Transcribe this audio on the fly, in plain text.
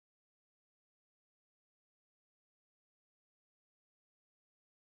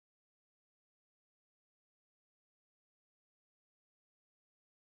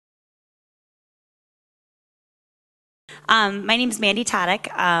My name is Mandy Tadych.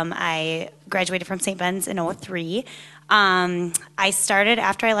 I graduated from St. Ben's in '03. I started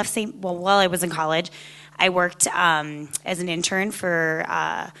after I left while I was in college. I worked as an intern for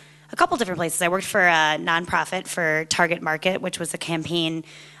a couple different places. I worked for a nonprofit for Target Market, which was a campaign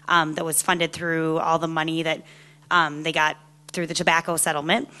that was funded through all the money that they got through the tobacco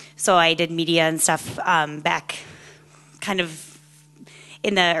settlement. So I did media and stuff back kind of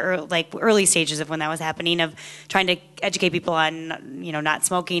in the early stages of when that was happening, of trying to educate people on not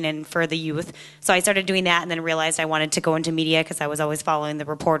smoking and for the youth. So I started doing that, and then realized I wanted to go into media because I was always following the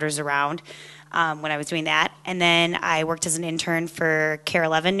reporters around when I was doing that. And then I worked as an intern for KARE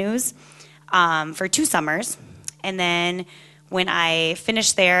 11 News for 2 summers, and then when I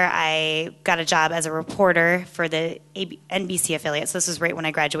finished there, I got a job as a reporter for the NBC affiliate. So this was right when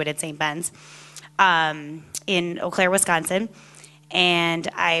I graduated St. Ben's in Eau Claire, Wisconsin. And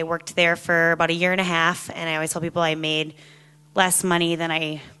I worked there for about 1.5 years, and I always tell people I made less money than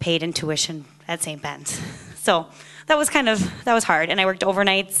I paid in tuition at St. Ben's. So that was hard. And I worked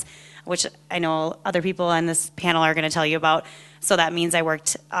overnights, which I know other people on this panel are going to tell you about. So that means I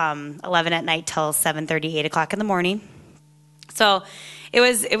worked 11 at night till 7:30, 8 o'clock in the morning. So it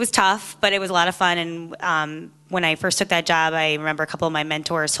was tough, but it was a lot of fun. And when I first took that job, I remember a couple of my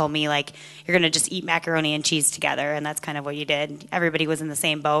mentors told me, like, you're going to just eat macaroni and cheese together, and that's kind of what you did. Everybody was in the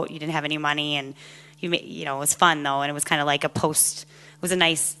same boat. You didn't have any money, and it was fun though, and it was kind of like it was a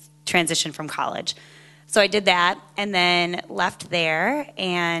nice transition from college. So I did that, and then left there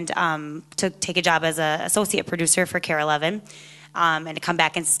and to take a job as an associate producer for KARE 11. And to come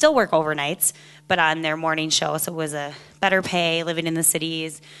back and still work overnights, but on their morning show. So it was a better pay, living in the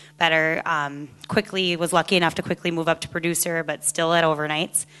cities, better. Was lucky enough to quickly move up to producer, but still at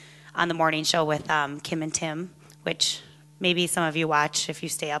overnights on the morning show with Kim and Tim, which maybe some of you watch if you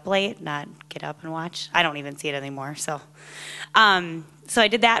stay up late, not get up and watch. I don't even see it anymore. So I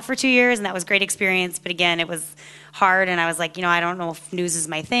did that for 2 years, and that was a great experience. But again, it was hard, and I was like, I don't know if news is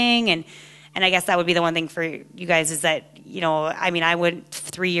my thing, and I guess that would be the one thing for you guys is that, I went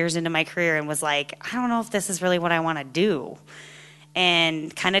 3 years into my career and was like, I don't know if this is really what I want to do.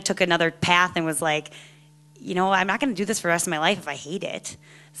 And kind of took another path and was like, I'm not going to do this for the rest of my life if I hate it.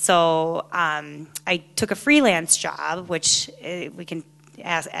 So I took a freelance job, which we can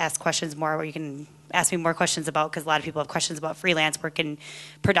ask questions more, or you can ask me more questions about, because a lot of people have questions about freelance work in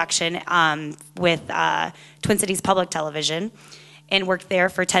production with Twin Cities Public Television. And worked there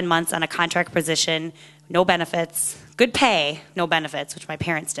for 10 months on a contract position, no benefits, good pay, no benefits, which my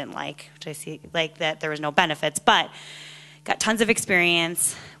parents didn't like, which I see like that there was no benefits, but got tons of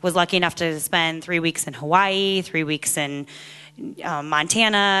experience, was lucky enough to spend 3 weeks in Hawaii, 3 weeks in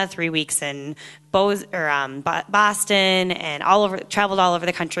Montana, 3 weeks in Boston, and traveled all over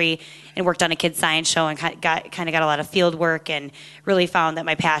the country, and worked on a kids' science show, and got a lot of field work, and really found that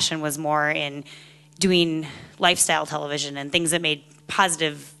my passion was more in doing lifestyle television and things that made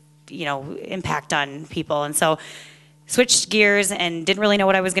positive, impact on people. And so switched gears and didn't really know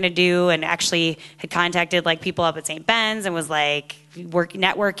what I was going to do, and actually had contacted people up at St. Ben's and was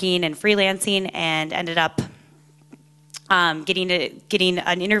networking and freelancing, and ended up getting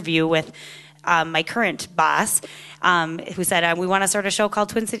an interview with my current boss, who said, we want to start a show called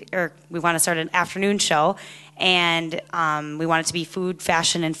Twin City, or we want to start an afternoon show, and we want it to be food,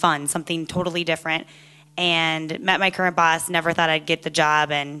 fashion, and fun, something totally different. And met my current boss, never thought I'd get the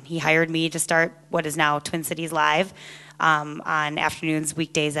job, and he hired me to start what is now Twin Cities Live on afternoons,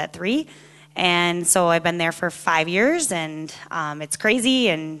 weekdays at 3. And so I've been there for 5 years, and it's crazy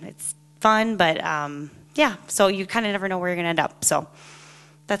and it's fun, but yeah, so you kind of never know where you're going to end up. So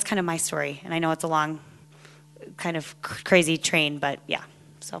that's kind of my story, and I know it's a long, kind of crazy train, but yeah,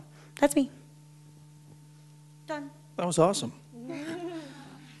 so that's me. Done. That was awesome.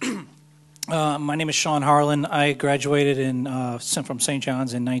 My name is Sean Harlin. I graduated from St.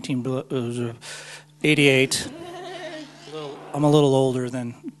 John's in 1988. I'm a little older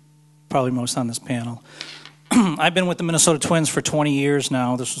than probably most on this panel. I've been with the Minnesota Twins for 20 years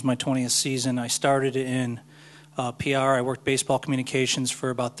now. This was my 20th season. I started in PR. I worked baseball communications for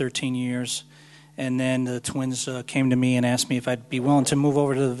about 13 years. And then the Twins came to me and asked me if I'd be willing to move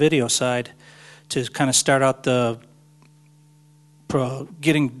over to the video side to kind of start out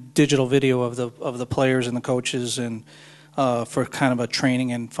getting digital video of the players and the coaches, and for kind of a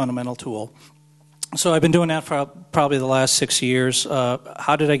training and fundamental tool. So I've been doing that for probably the last 6 years.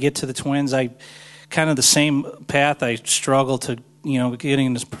 How did I get to the Twins? I kind of the same path. I struggled to, getting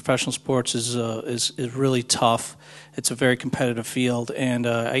into professional sports is really tough. It's a very competitive field, and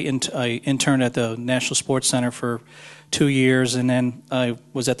I interned at the National Sports Center for 2 years, and then I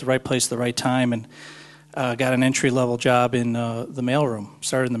was at the right place at the right time, and got an entry-level job in the mailroom,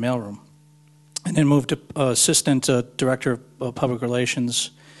 started in the mailroom, and then moved to assistant director of public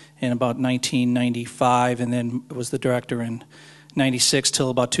relations in about 1995, and then was the director in 96 till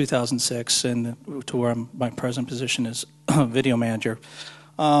about 2006, and to where my present position is video manager.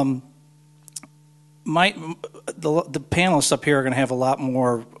 The panelists up here are going to have a lot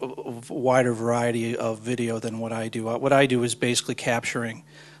more wider variety of video than what I do. What I do is basically capturing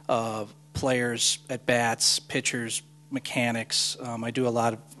players at bats, pitchers, mechanics. I do a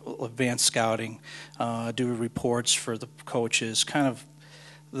lot of advanced scouting, do reports for the coaches, kind of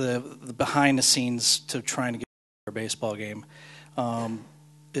the behind the scenes to trying to get a baseball game.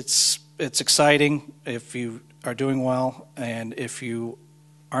 It's exciting if you are doing well, and if you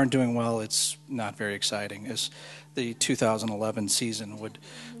aren't doing well, it's not very exciting, as the 2011 season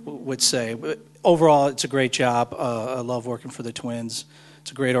would say. But overall, it's a great job. I love working for the Twins.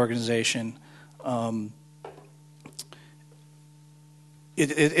 It's a great organization.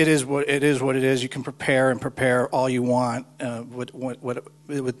 It is what it is. You can prepare all you want.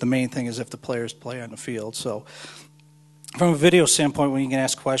 The main thing is if the players play on the field. So, from a video standpoint, when you can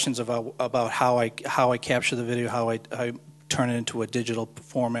ask questions about how I capture the video, how I turn it into a digital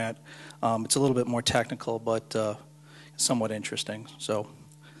format, it's a little bit more technical, but somewhat interesting. So,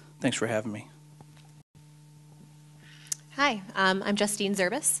 thanks for having me. Hi, I'm Justine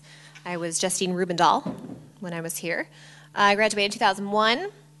Zirbes. I was Justine Rubendahl when I was here. I graduated in 2001.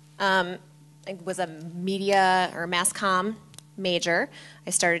 I was a media or mass comm major. I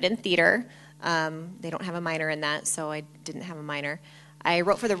started in theater. They don't have a minor in that, so I didn't have a minor. I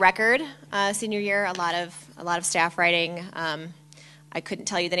wrote for the Record senior year, a lot of staff writing. I couldn't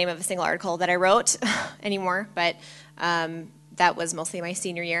tell you the name of a single article that I wrote anymore, but that was mostly my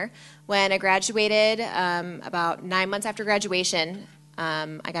senior year. When I graduated, about 9 months after graduation,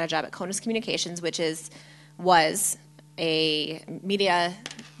 I got a job at Conus Communications, which was a media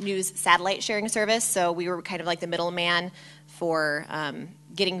news satellite sharing service. So we were kind of like the middleman for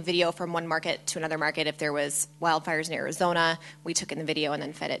getting video from one market to another market. If there was wildfires in Arizona, we took in the video and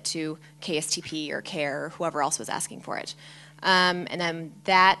then fed it to KSTP or KARE or whoever else was asking for it. And then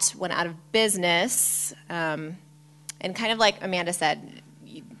that went out of business. And kind of like Amanda said,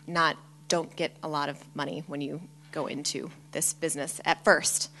 don't get a lot of money when you go into this business at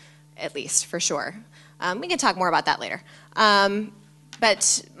first, at least, for sure. We can talk more about that later.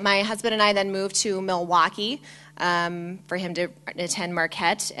 But my husband and I then moved to Milwaukee for him to attend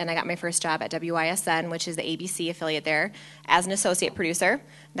Marquette, and I got my first job at WISN, which is the ABC affiliate there, as an associate producer.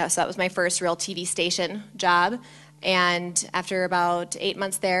 So that was my first real TV station job. And after about 8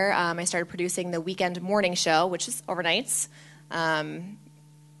 months there, I started producing the weekend morning show, which is overnights,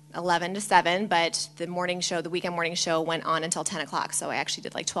 11 to 7, but the weekend morning show went on until 10 o'clock, so I actually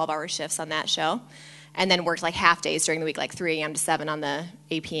did like 12-hour shifts on that show, and then worked like half days during the week, like 3 a.m. to 7 on the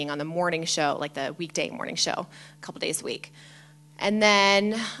APing on the morning show, like the weekday morning show, a couple days a week. And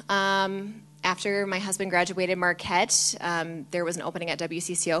then after my husband graduated Marquette, there was an opening at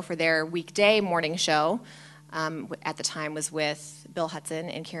WCCO for their weekday morning show. At the time was with Bill Hudson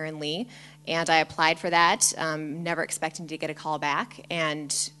and Karen Lee, and I applied for that, never expecting to get a call back,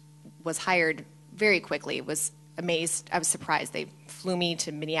 and was hired very quickly. Was amazed. I was surprised. They flew me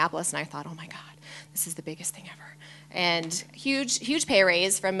to Minneapolis, and I thought, oh my God, this is the biggest thing ever. And huge pay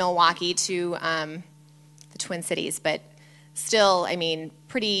raise from Milwaukee to the Twin Cities, but still, I mean,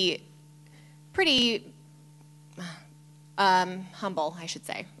 pretty humble, I should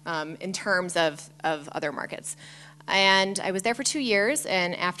say, in terms of other markets. And I was there for 2 years,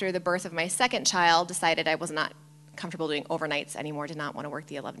 and after the birth of my second child, decided I was not comfortable doing overnights anymore, did not want to work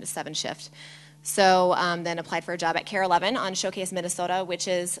the 11 to 7 shift. So then applied for a job at KARE 11 on Showcase Minnesota, which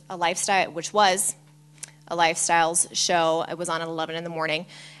was a lifestyles show. I was on at 11 in the morning.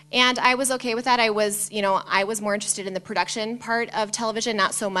 And I was okay with that. I was more interested in the production part of television,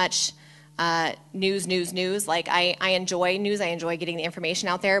 not so much news. Like I enjoy news, I enjoy getting the information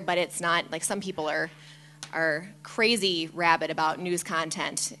out there, but it's not like some people are crazy rabid about news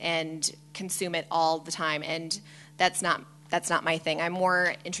content and consume it all the time, and that's not my thing. I'm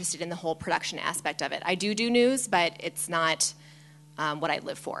more interested in the whole production aspect of it. I do news, but it's not what I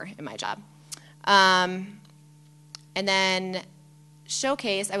live for in my job. And then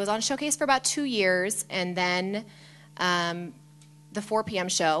Showcase, I was on Showcase for about 2 years, and then the 4 p.m.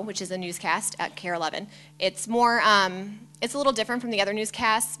 show, which is a newscast at KARE 11. It's more, it's a little different from the other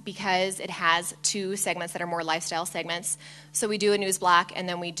newscasts because it has 2 segments that are more lifestyle segments. So we do a news block, and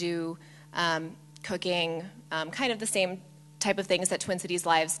then we do cooking, kind of the same type of things that Twin Cities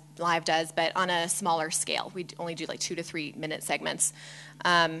Live does, but on a smaller scale. We only do like 2 to 3 minute segments,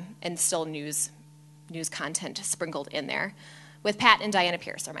 and still news news content sprinkled in there. With Pat and Diana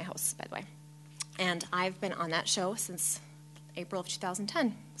Pierce are my hosts, by the way. And I've been on that show since April of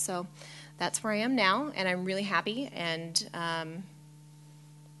 2010. So that's where I am now, and I'm really happy. And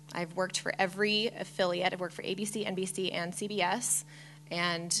I've worked for every affiliate. I've worked for ABC, NBC, and CBS.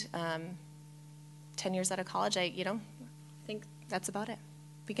 And 10 years out of college, I think that's about it.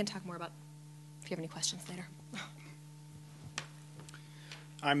 We can talk more about if you have any questions later.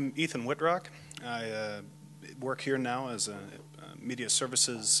 I'm Ethan Whitrock. I work here now as a media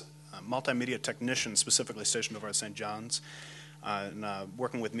services multimedia technician, specifically stationed over at St. John's, and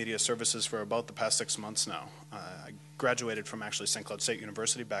working with media services for about the past 6 months now. I graduated from actually St. Cloud State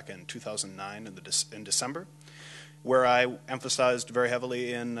University back in 2009 in December, where I emphasized very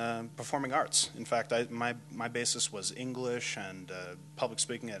heavily in performing arts. In fact, my basis was English and public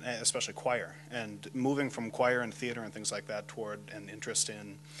speaking, and especially choir. And moving from choir and theater and things like that toward an interest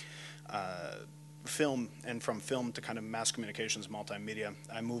in film, and from film to kind of mass communications, multimedia,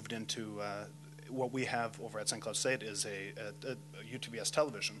 I moved into what we have over at St. Cloud State is a UTBS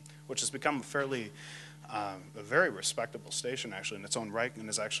television, which has become a very respectable station actually in its own right, and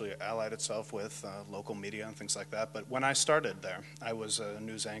has actually allied itself with local media and things like that. But when I started there, I was a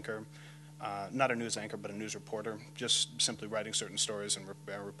news anchor, not a news anchor, but a news reporter, just simply writing certain stories and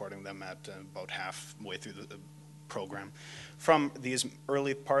reporting them at about halfway through the program. From these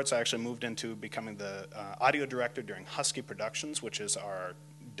early parts, I actually moved into becoming the audio director during Husky Productions, which is our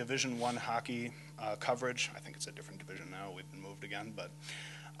Division I hockey coverage. I think it's a different division now. We've been moved again, but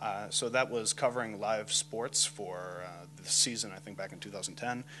so that was covering live sports for the season, I think, back in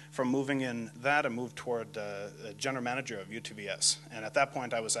 2010. From moving in that, I moved toward general manager of UTVS. And at that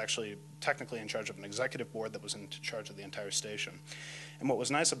point, I was actually technically in charge of an executive board that was in charge of the entire station. And what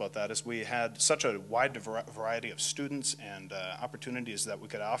was nice about that is we had such a wide variety of students and opportunities that we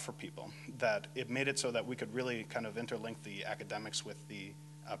could offer people that it made it so that we could really kind of interlink the academics with the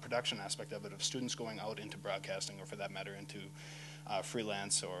production aspect of it, of students going out into broadcasting, or for that matter into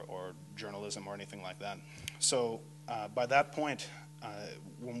freelance or journalism or anything like that. So by that point,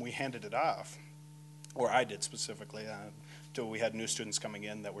 when we handed it off, or I did specifically, till we had new students coming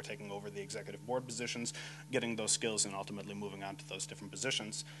in that were taking over the executive board positions, getting those skills and ultimately moving on to those different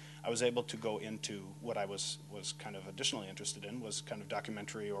positions, I was able to go into what I was kind of additionally interested in, was kind of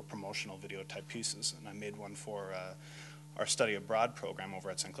documentary or promotional video type pieces. And I made one for our study abroad program over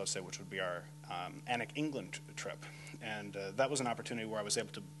at St. Cloud State, which would be our Annick England trip. And that was an opportunity where I was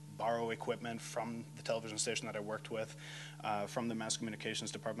able to borrow equipment from the television station that I worked with, from the mass communications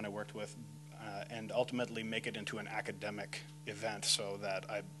department I worked with, and ultimately make it into an academic event, so that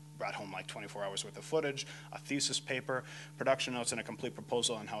I brought home like 24 hours worth of footage, a thesis paper, production notes, and a complete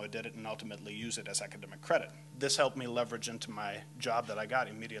proposal on how I did it, and ultimately use it as academic credit. This helped me leverage into my job that I got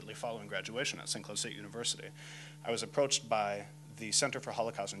immediately following graduation at St. Cloud State University. I was approached by the Center for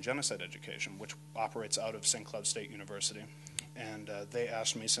Holocaust and Genocide Education, which operates out of St. Cloud State University, and they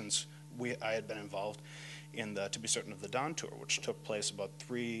asked me, since I had been involved in the To Be Certain of the Dawn tour, which took place about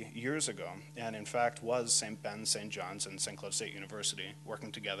 3 years ago, and in fact was St. Ben's, St. John's, and St. Cloud State University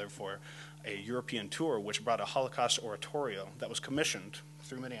working together for a European tour, which brought a Holocaust oratorio that was commissioned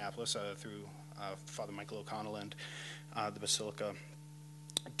through Minneapolis, through Father Michael O'Connell and the Basilica,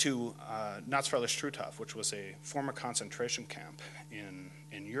 to Natzfreiler-Struthof, which was a former concentration camp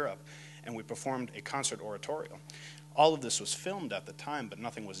in Europe, and we performed a concert oratorio. All of this was filmed at the time, but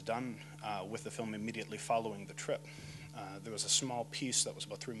nothing was done with the film immediately following the trip. There was a small piece that was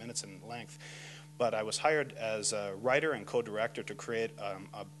about 3 minutes in length, but I was hired as a writer and co-director to create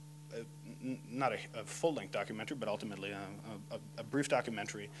not a full-length documentary, but ultimately a brief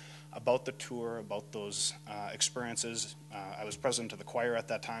documentary about the tour, about those experiences. I was president of the choir at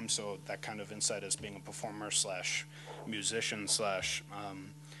that time, so that kind of insight as being a performer slash musician slash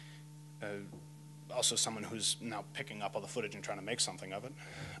also someone who's now picking up all the footage and trying to make something of it.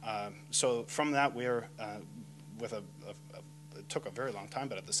 So from that, we're it took a very long time,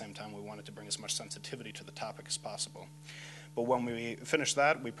 but at the same time, we wanted to bring as much sensitivity to the topic as possible. But when we finished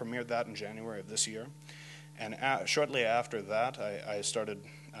that, we premiered that in January of this year. And shortly after that, I started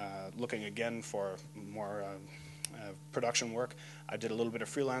looking again for more production work. I did a little bit of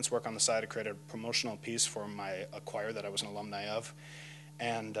freelance work on the side. I created a promotional piece for my choir that I was an alumni of.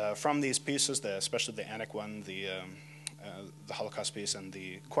 And from these pieces, especially the Annick one, the Holocaust piece, and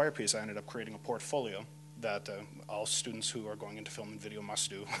the choir piece, I ended up creating a portfolio that all students who are going into film and video must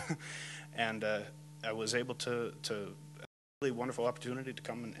do. And I was able to really wonderful opportunity to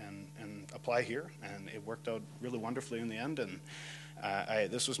come and apply here, and it worked out really wonderfully in the end. And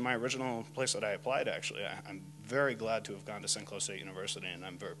this was my original place that I applied, actually. I'm very glad to have gone to St. Cloud State University, and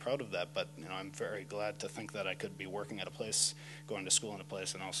I'm very proud of that, but I'm very glad to think that I could be working at a place, going to school in a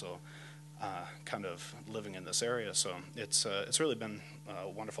place, and also kind of living in this area. So it's really been a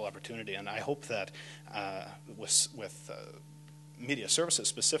wonderful opportunity, and I hope that with media services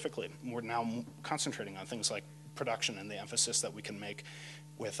specifically, we're now concentrating on things like production and the emphasis that we can make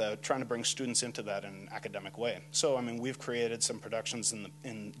with trying to bring students into that in an academic way. So, I mean, we've created some productions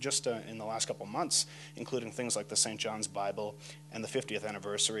in the last couple months, including things like the St. John's Bible and the 50th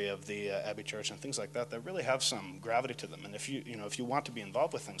anniversary of the Abbey Church and things like that really have some gravity to them. And if you want to be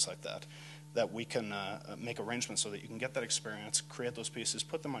involved with things like that we can make arrangements so that you can get that experience, create those pieces,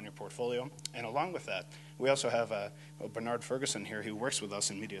 put them on your portfolio. And along with that, we also have Bernard Ferguson here, who works with us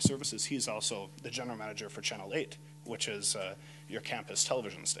in media services. He's also the general manager for Channel 8, which is your campus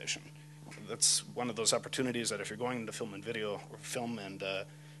television station. That's one of those opportunities that if you're going into film and video, or film and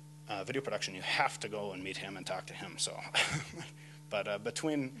video production, you have to go and meet him and talk to him. So, but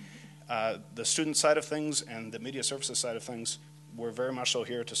between the student side of things and the media services side of things, we're very much so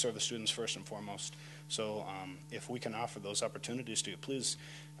here to serve the students first and foremost. So if we can offer those opportunities to you, please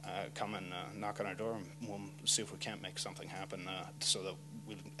come and knock on our door, and we'll see if we can't make something happen so that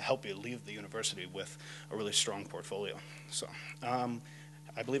we help you leave the university with a really strong portfolio. So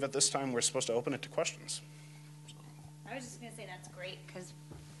I believe at this time we're supposed to open it to questions. I was just going to say that's great, because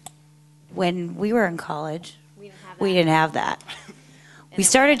when we were in college, we didn't have that. We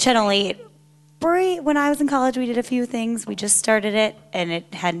started Channel 8. When I was in college, we did a few things. We just started it, and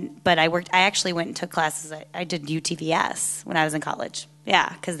it hadn't. But I actually went and took classes. I did UTVS when I was in college. Yeah,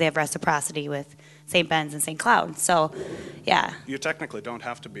 because they have reciprocity with St. Ben's and St. Cloud. So, yeah. You technically don't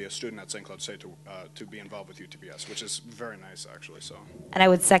have to be a student at St. Cloud State to be involved with UTVS, which is very nice, actually. So. And I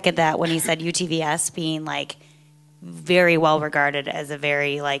would second that when he said UTVS being like very well regarded as a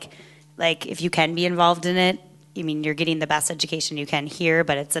very like if you can be involved in it. I mean, you're getting the best education you can here,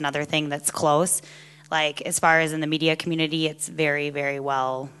 but it's another thing that's close. Like, as far as in the media community, it's very, very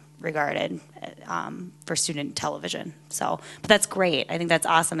well regarded for student television. So, but that's great. I think that's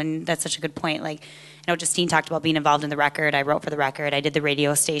awesome, and that's such a good point. Like, Justine talked about being involved in the Record. I wrote for the Record. I did the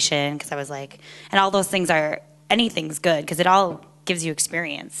radio station because I was like, and all those things anything's good because it all gives you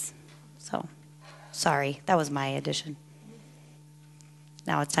experience. So, sorry, that was my addition.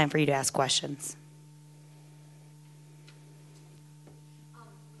 Now it's time for you to ask questions.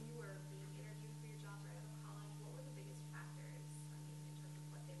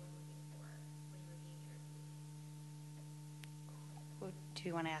 Do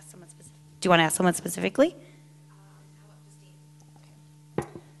you want to ask someone specific? Do you want to ask someone specifically? How about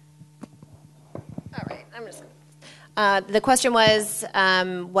Justine? All right, I'm just. The question was,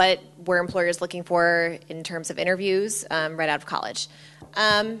 what were employers looking for in terms of interviews right out of college?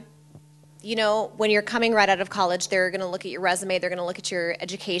 When you're coming right out of college, they're going to look at your resume. They're going to look at your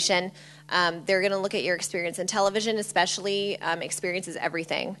education. They're going to look at your experience in television, especially. Experience is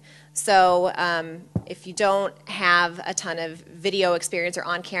everything. So if you don't have a ton of video experience or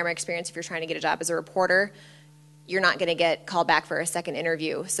on-camera experience, if you're trying to get a job as a reporter, you're not going to get called back for a second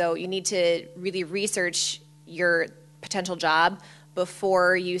interview. So you need to really research your potential job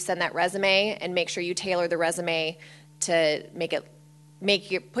before you send that resume, and make sure you tailor the resume to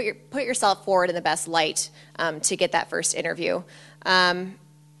put yourself forward in the best light to get that first interview.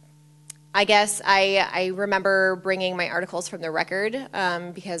 I guess I remember bringing my articles from the Record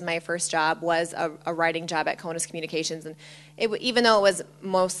because my first job was a writing job at CONUS Communications, and even though it was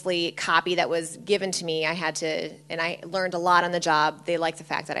mostly copy that was given to me, and I learned a lot on the job. They liked the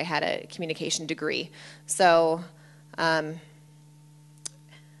fact that I had a communication degree. So,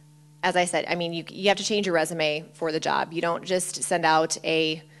 as I said, I mean, you have to change your resume for the job. You don't just send out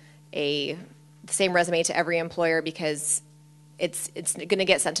the same resume to every employer because it's going to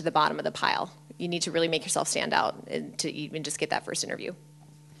get sent to the bottom of the pile. You need to really make yourself stand out and to even just get that first interview.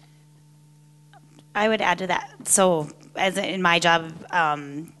 I would add to that. So, as in my job,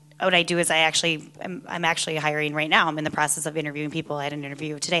 what I do is I'm actually hiring right now. I'm in the process of interviewing people. I had an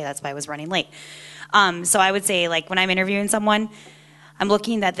interview today. That's why I was running late. So I would say, like, when I'm interviewing someone, I'm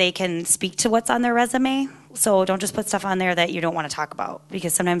looking that they can speak to what's on their resume. So don't just put stuff on there that you don't want to talk about,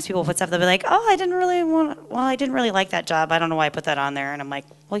 because sometimes people put stuff, they'll be like, oh, I didn't really want to, well, I didn't really like that job. I don't know why I put that on there. And I'm like,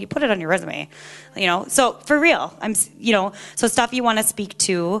 well, you put it on your resume, So for real, so stuff you want to speak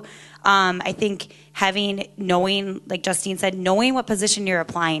to. I think knowing, like Justine said, knowing what position you're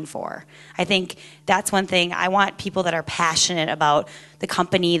applying for. I think that's one thing. I want people that are passionate about the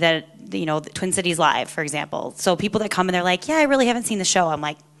company that, the Twin Cities Live, for example. So people that come and they're like, yeah, I really haven't seen the show. I'm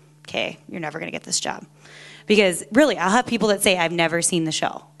like, okay, you're never going to get this job. Because really, I'll have people that say, I've never seen the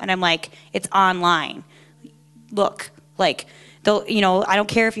show. And I'm like, it's online. Look, like, I don't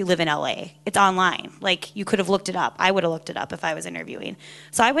care if you live in LA. It's online. Like, you could have looked it up. I would have looked it up if I was interviewing.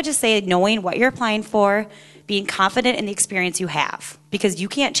 So I would just say knowing what you're applying for, being confident in the experience you have, because you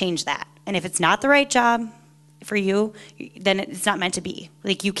can't change that. And if it's not the right job for you, then it's not meant to be.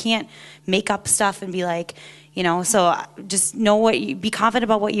 Like, you can't make up stuff and be like, so just be confident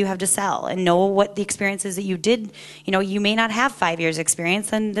about what you have to sell and know what the experiences that you did. You may not have 5 years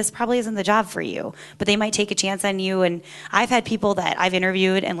experience, and this probably isn't the job for you, but they might take a chance on you. And I've had people that I've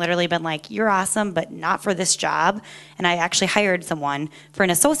interviewed and literally been like, you're awesome, but not for this job. And I actually hired someone for an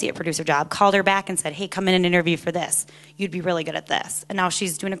associate producer job, called her back and said, hey, come in and interview for this. You'd be really good at this. And now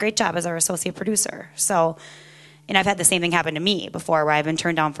she's doing a great job as our associate producer. So, and I've had the same thing happen to me before, where I've been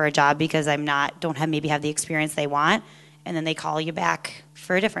turned down for a job because maybe have the experience they want, and then they call you back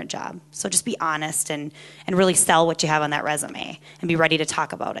for a different job. So just be honest and really sell what you have on that resume and be ready to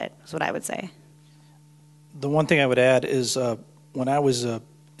talk about it, is what I would say. The one thing I would add is when I was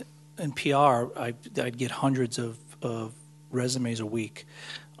in PR, I'd get hundreds of resumes a week.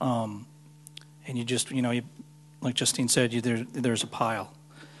 And you just, like Justine said, there's a pile.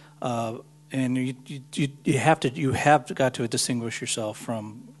 And you have got to distinguish yourself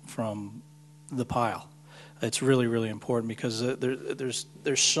from the pile. It's really, really important, because there's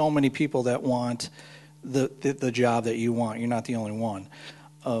so many people that want the job that you want. You're not the only one.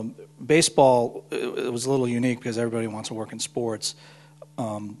 Baseball, it was a little unique because everybody wants to work in sports.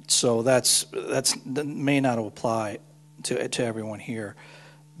 So that may not apply to everyone here.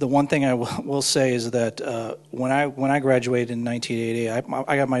 The one thing I will say is that when I graduated in 1988,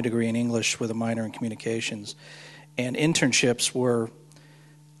 I got my degree in English with a minor in communications, and internships were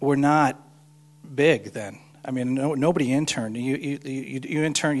not big then. I mean, nobody interned. You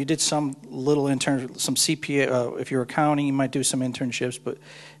interned. You did some little intern, some CPA. If you're accounting, you might do some internships, but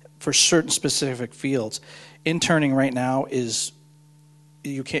for certain specific fields, interning right now is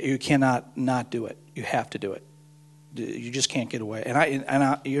you cannot not do it. You have to do it. You just can't get away. And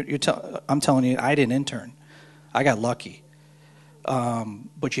I'm telling you, I didn't intern. I got lucky.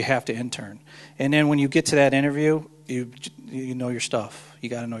 But you have to intern. And then when you get to that interview, you know your stuff. You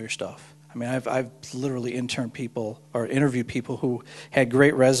got to know your stuff. I mean, I've literally interviewed people who had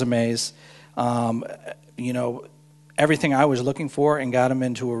great resumes, everything I was looking for, and got them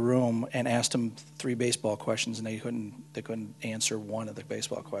into a room and asked them 3 baseball questions, and they couldn't answer one of the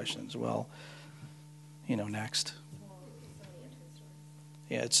baseball questions. Well, next.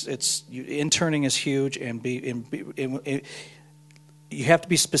 Yeah, interning is huge, and you have to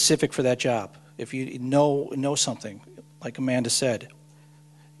be specific for that job. If you know something, like Amanda said,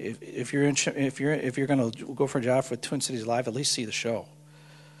 if you're going to go for a job for Twin Cities Live, at least see the show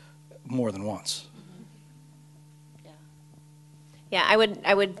more than once. Yeah,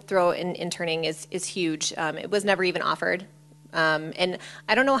 I would throw in interning is huge. It was never even offered, and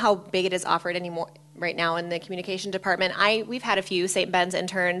I don't know how big it is offered anymore. Right now in the communication department, we've had a few St. Ben's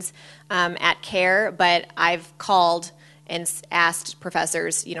interns at KARE, but I've called and asked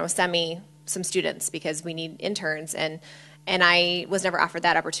professors, send me some students because we need interns, and I was never offered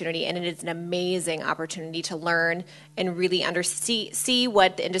that opportunity, and it is an amazing opportunity to learn and really see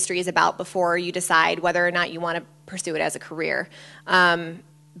what the industry is about before you decide whether or not you want to pursue it as a career.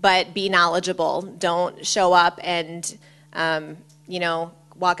 But be knowledgeable. Don't show up and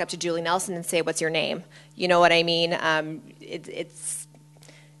walk up to Julie Nelson and say, "What's your name?" You know what I mean?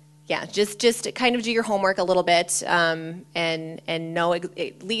 Just kind of do your homework a little bit, and know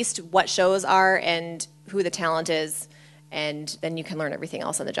at least what shows are and who the talent is, and then you can learn everything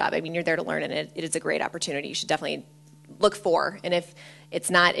else on the job. I mean, you're there to learn, and it is a great opportunity. You should definitely look for, and if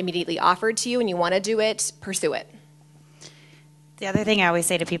it's not immediately offered to you and you want to do it, pursue it. The other thing I always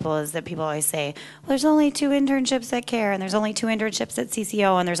say to people is that people always say, well, there's only 2 internships at KARE, and there's only 2 internships at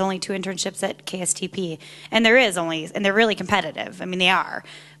CCO, and there's only 2 internships at KSTP. And there is only, and they're really competitive. I mean, they are.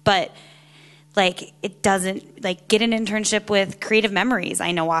 But Like, it doesn't, like, get an internship with Creative Memories,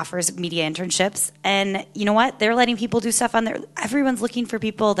 I know offers media internships. And you know what? They're letting people do stuff on there. Everyone's looking for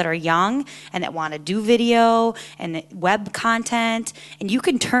people that are young and that want to do video and web content. And you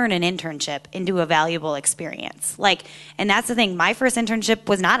can turn an internship into a valuable experience. Like, and that's the thing. My first internship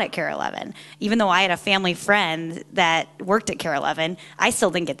was not at KARE 11. Even though I had a family friend that worked at KARE 11, I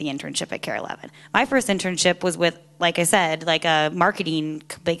still didn't get the internship at KARE 11. My first internship was with, like I said, like a marketing,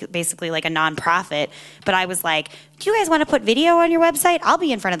 basically like a nonprofit. But I was like, do you guys want to put video on your website? I'll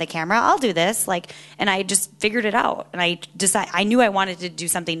be in front of the camera. I'll do this. Like, and I just figured it out. And I knew I wanted to do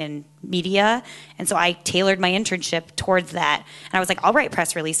something in media. And so I tailored my internship towards that. And I was like, I'll write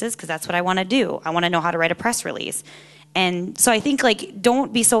press releases because that's what I want to do. I want to know how to write a press release. And so I think, like,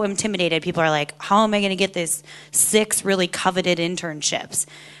 don't be so intimidated. People are like, how am I going to get this 6 really coveted internships?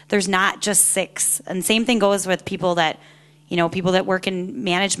 There's not just 6. And same thing goes with people that, you know, people that work in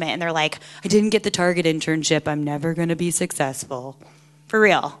management and they're like, I didn't get the Target internship. I'm never going to be successful. For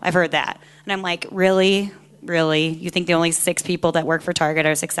real. I've heard that. And I'm like, really? Really? You think the only 6 people that work for Target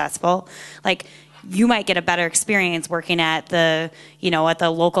are successful? Like, you might get a better experience working at the, you know, at the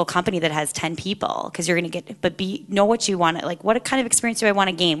local company that has 10 people because you're going to get, but know what you want. Like, what kind of experience do I want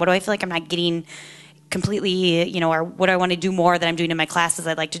to gain? What do I feel like I'm not getting completely, you know, or what do I want to do more that I'm doing in my classes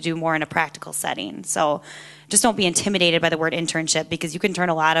I'd like to do more in a practical setting. So just don't be intimidated by the word internship because you can turn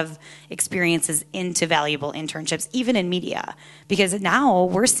a lot of experiences into valuable internships, even in media. Because now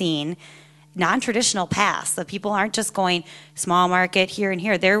we're seeing non-traditional paths. The people aren't just going small market here and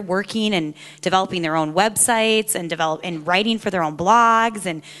here. They're working and developing their own websites and writing for their own blogs.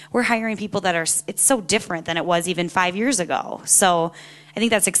 And we're hiring people that are, it's so different than it was even 5 years ago. So I think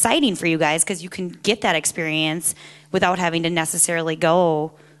that's exciting for you guys because you can get that experience without having to necessarily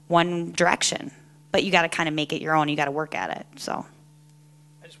go one direction. But you got to kind of make it your own. You got to work at it. So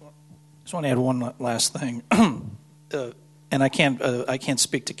I just want to add one last thing. And I can't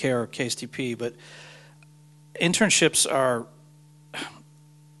speak to KARE or KSTP, but internships are,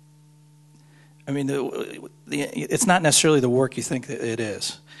 I mean, it's not necessarily the work you think that it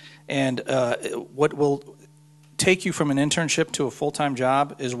is. And what will take you from an internship to a full-time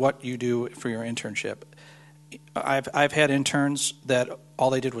job is what you do for your internship. I've had interns that all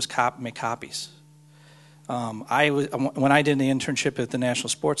they did was make copies. When I did the internship at the National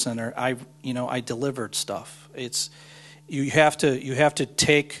Sports Center, I delivered stuff. You have to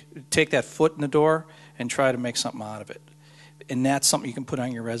take that foot in the door and try to make something out of it, and that's something you can put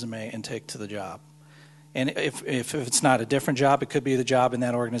on your resume and take to the job. And if it's not a different job, it could be the job in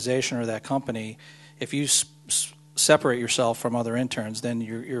that organization or that company. If you separate yourself from other interns, then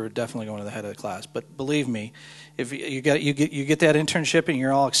you're definitely going to the head of the class. But believe me, if you get that internship and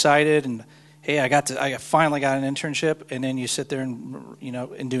you're all excited and hey, I finally got an internship, and then you sit there and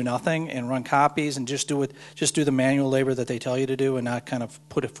and do nothing and run copies and just do the manual labor that they tell you to do and not kind of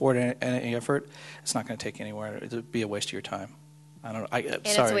put it forward any effort. It's not going to take you anywhere. It'll be a waste of your time. I don't know. And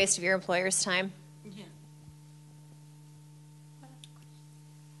it's a waste of your employer's time. Yeah. I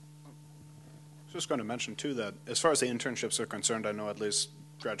was just going to mention too that as far as the internships are concerned, I know at least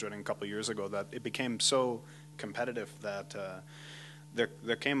graduating a couple of years ago that it became so competitive that.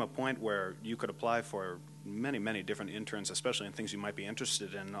 There came a point where you could apply for many different interns, especially in things you might be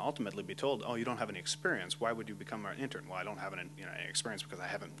interested in, and ultimately be told, oh, you don't have any experience. Why would you become an intern? Well, I don't have any experience because I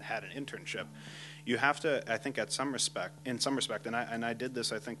haven't had an internship. You have to, I think, in some respect, and I did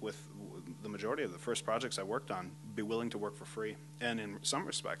this, I think, with the majority of the first projects I worked on, be willing to work for free. And in some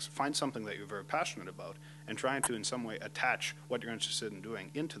respects, find something that you're very passionate about and trying to, in some way, attach what you're interested in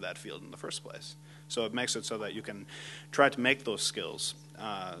doing into that field in the first place. So it makes it so that you can try to make those skills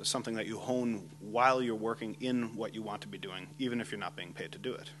something that you hone while you're working in what you want to be doing, even if you're not being paid to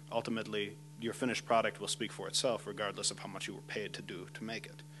do it. Ultimately, your finished product will speak for itself regardless of how much you were paid to make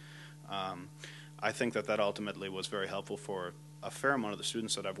it. I think that ultimately was very helpful for a fair amount of the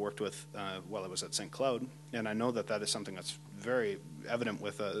students that I've worked with while I was at St. Cloud, and I know that is something that's very evident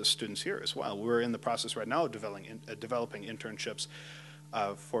with students here as well. We're in the process right now of developing internships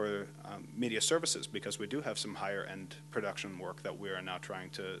for media services because we do have some higher end production work that we are now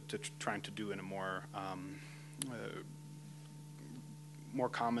trying to do in a more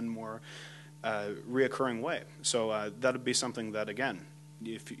common, more reoccurring way. So that would be something that, again,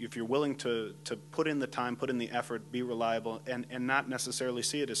 if you're willing to put in the time, put in the effort, be reliable, and not necessarily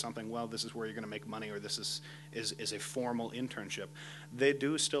see it as something, well, this is where you're going to make money or this is a formal internship, they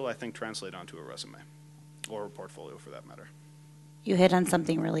do still, I think, translate onto a resume or a portfolio for that matter. You hit on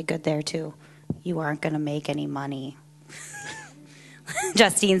something really good there, too. You aren't going to make any money.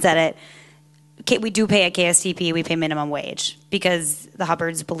 Justine said it. We do pay at KSTP, we pay minimum wage because the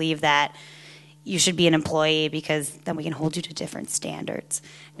Hubbards believe that you should be an employee because then we can hold you to different standards.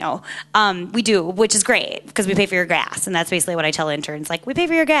 No, we do, which is great because we pay for your gas, and that's basically what I tell interns. Like, we pay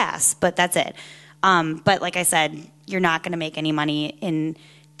for your gas, but that's it. But like I said, you're not going to make any money in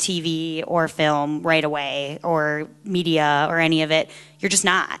TV or film right away, or media or any of it. You're just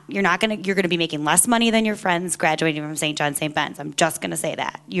not. You're going to be making less money than your friends graduating from St. John, St. Ben's. I'm just going to say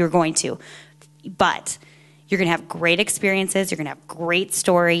that. You're going to. But you're going to have great experiences. You're going to have great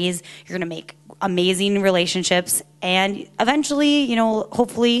stories. You're going to make amazing relationships. And eventually, you know,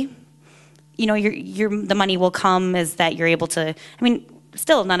 hopefully, you know, the money will come is that you're able to, I mean,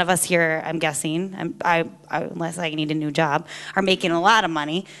 still none of us here, I'm guessing, unless I need a new job, are making a lot of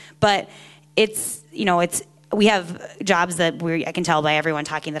money. But it's, you know, we have jobs that I can tell by everyone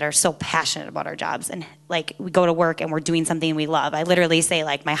talking that are so passionate about our jobs. And like, we go to work and we're doing something we love. I literally say,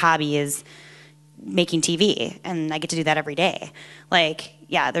 like, my hobby is making TV, and I get to do that every day. Like,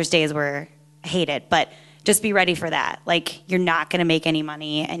 yeah, there's days where I hate it, but just be ready for that. Like, you're not going to make any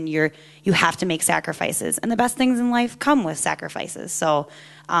money, and you have to make sacrifices. And the best things in life come with sacrifices. So,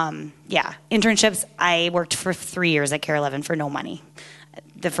 yeah, internships. I worked for 3 years at KARE 11 for no money.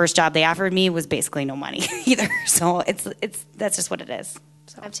 The first job they offered me was basically no money either. So that's just what it is.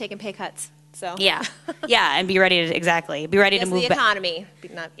 So. I've taken pay cuts. So yeah, yeah, and be ready to move. The economy,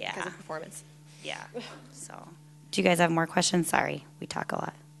 not because of performance. Yeah. So, do you guys have more questions? Sorry, we talk a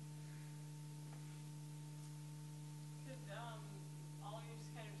lot. All of you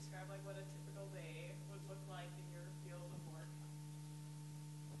just kind of describe like what a typical day would look like in your field of work.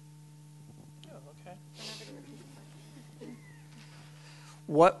 Oh, okay.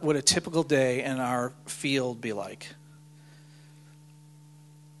 What would a typical day in our field be like?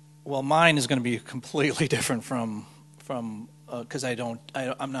 Well, mine is going to be completely different from because I'm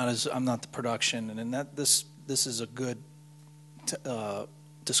not the production, and that this is a good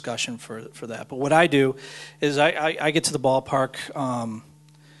discussion for that. But what I do is I get to the ballpark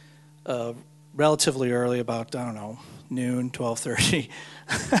relatively early, about, I don't know, noon, 12:30.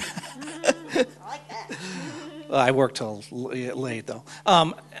 I like that. I work till late though,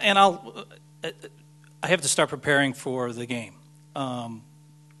 and I have to start preparing for the game.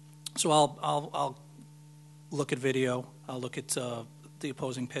 So I'll look at video. I'll look at the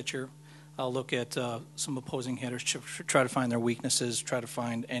opposing pitcher. I'll look at some opposing hitters, try to find their weaknesses, try to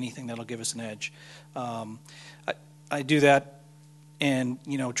find anything that'll give us an edge. I do that, and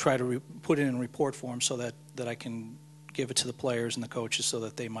try to put it in report form so that I can give it to the players and the coaches so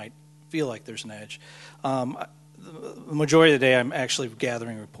that they might feel like there's an edge. The majority of the day, I'm actually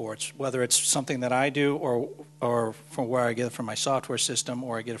gathering reports, whether it's something that I do or from where I get it from my software system,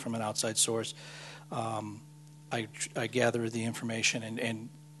 or I get it from an outside source. I gather the information and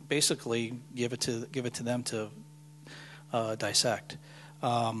basically give it to them to dissect.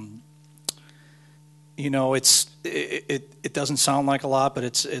 It doesn't sound like a lot, but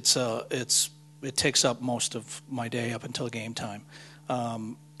it takes up most of my day up until game time.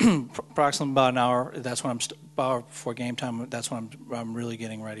 Approximately about an hour. That's when about before game time. That's when I'm really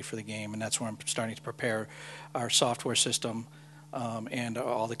getting ready for the game, and that's when I'm starting to prepare our software system and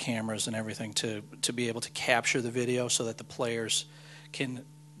all the cameras and everything to be able to capture the video so that the players can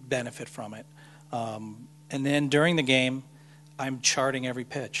benefit from it. And then during the game, I'm charting every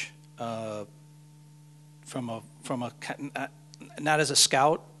pitch from a not as a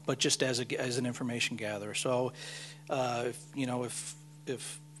scout, but just as an information gatherer. So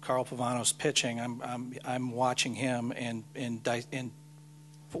if Carl Pavano's pitching, I'm watching him, and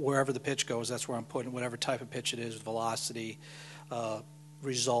wherever the pitch goes, that's where I'm putting whatever type of pitch it is, velocity,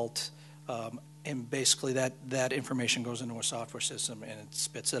 result, and basically that information goes into a software system and it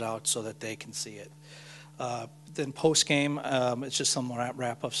spits it out so that they can see it. Then post game, it's just some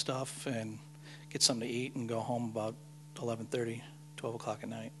wrap up stuff and get something to eat and go home about 11:30, 12 o'clock at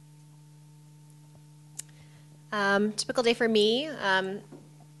night. Typical day for me.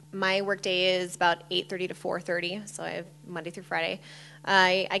 My work day is about 8:30 to 4:30, so I have Monday through Friday.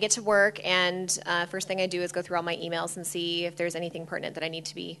 I get to work, and first thing I do is go through all my emails and see if there's anything pertinent that I need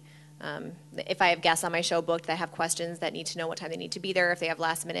to be, if I have guests on my show booked that have questions that need to know what time they need to be there, if they have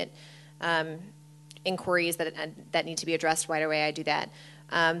last-minute inquiries that need to be addressed right away, I do that.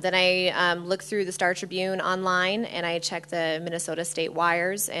 Then I look through the Star Tribune online, and I check the Minnesota State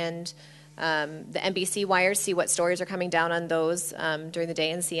wires and the NBC wires, see what stories are coming down on those during the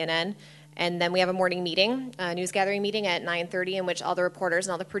day in CNN. And then we have a morning meeting, a news gathering meeting at 9:30, in which all the reporters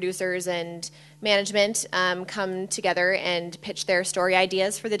and all the producers and management come together and pitch their story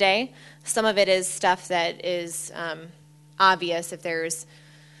ideas for the day. Some of it is stuff that is obvious if there's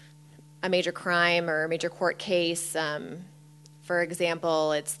a major crime or a major court case. For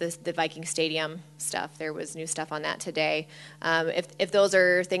example, it's the Viking Stadium stuff. There was new stuff on that today. If those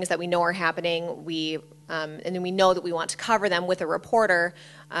are things that we know are happening, and then we know that we want to cover them with a reporter,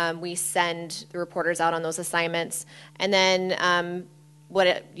 we send the reporters out on those assignments. And then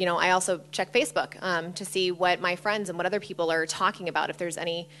I also check Facebook to see what my friends and what other people are talking about. If there's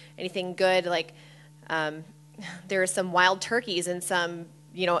anything good, like there are some wild turkeys and some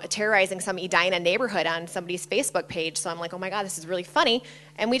terrorizing some Edina neighborhood on somebody's Facebook page. So I'm like, oh my God, this is really funny.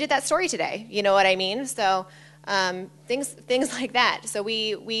 And we did that story today. You know what I mean? So things like that. So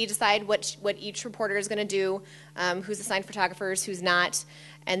we decide what each reporter is going to do, who's assigned photographers, who's not.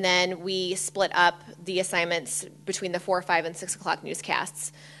 And then we split up the assignments between the 4, 5, and 6 o'clock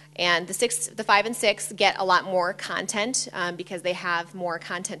newscasts. And the 5 and 6 get a lot more content because they have more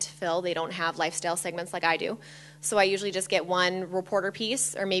content to fill. They don't have lifestyle segments like I do. So I usually just get one reporter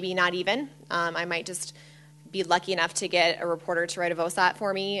piece, or maybe not even. I might just be lucky enough to get a reporter to write a VOSAT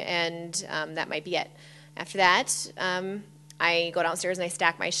for me, and that might be it. After that, I go downstairs and I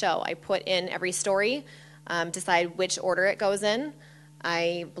stack my show. I put in every story, decide which order it goes in.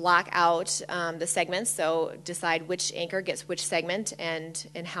 I block out the segments, so decide which anchor gets which segment and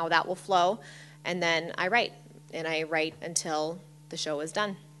how that will flow. And then I write, and I write until the show is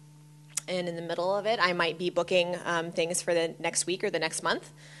done. And in the middle of it, I might be booking things for the next week or the next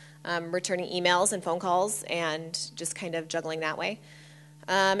month, returning emails and phone calls, and just kind of juggling that way.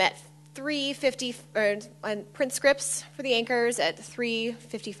 At 3:50, on print scripts for the anchors. At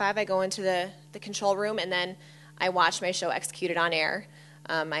 3:55, I go into the control room, and then I watch my show executed on air.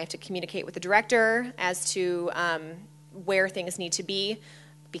 I have to communicate with the director as to where things need to be,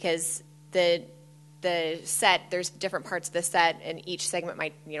 because the set, there's different parts of the set, and each segment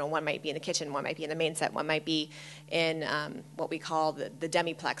might, one might be in the kitchen, one might be in the main set, one might be in what we call the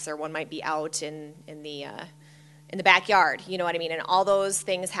demiplex, or one might be out in the backyard, you know what I mean? And all those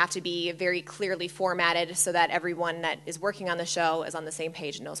things have to be very clearly formatted so that everyone that is working on the show is on the same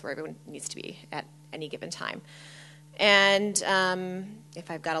page and knows where everyone needs to be at any given time. And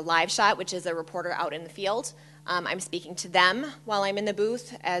if I've got a live shot, which is a reporter out in the field, I'm speaking to them while I'm in the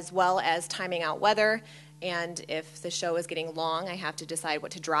booth, as well as timing out weather. And if the show is getting long, I have to decide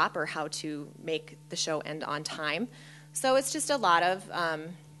what to drop or how to make the show end on time. So it's just a lot of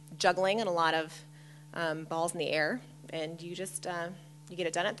juggling and a lot of balls in the air. And you just you get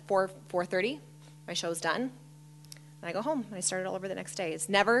it done at 4:30. My show's done. And I go home and I start it all over the next day. It's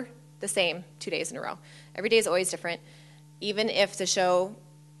never the same 2 days in a row. Every day is always different. Even if the show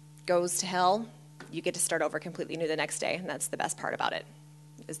goes to hell, you get to start over completely new the next day, and that's the best part about it,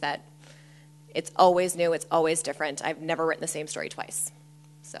 is that it's always new, it's always different. I've never written the same story twice.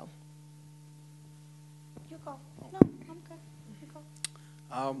 So. You go. No, I'm good. You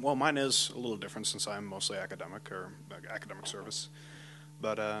go. Well, mine is a little different since I'm mostly academic or academic service,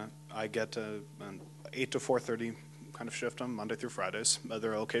 but I get an 8 to 4:30 kind of shift on Monday through Fridays.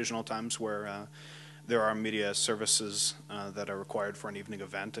 There are occasional times where there are media services that are required for an evening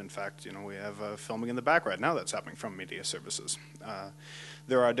event. In fact, we have filming in the back right now that's happening from media services.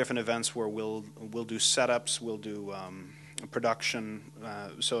 There are different events where we'll do setups, we'll do production.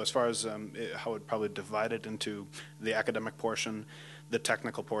 So as far as how I'd probably divide it into the academic portion, the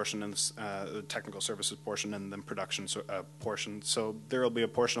technical portion, and the technical services portion, and then production portion. So there will be a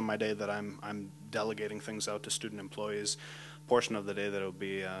portion of my day that I'm delegating things out to student employees. Portion of the day that will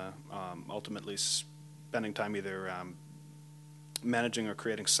be ultimately spending time either managing or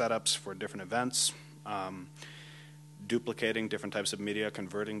creating setups for different events, duplicating different types of media,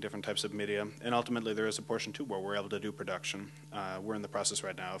 converting different types of media, and ultimately there is a portion too where we're able to do production. We're in the process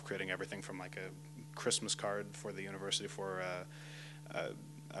right now of creating everything from like a Christmas card for the university for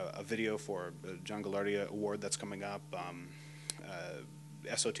a video for the John Gallardia Award that's coming up.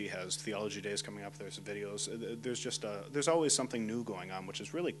 SOT has theology days coming up. There's videos. There's always something new going on, which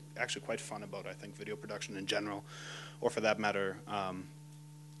is really actually quite fun about, I think, video production in general, or for that matter,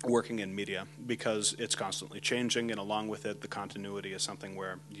 working in media, because it's constantly changing, and along with it, the continuity is something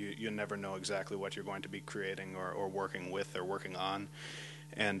where you never know exactly what you're going to be creating or working with or working on,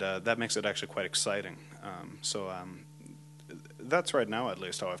 and that makes it actually quite exciting. That's right now, at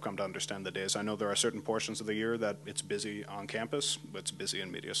least, how I've come to understand the days. I know there are certain portions of the year that it's busy on campus, it's busy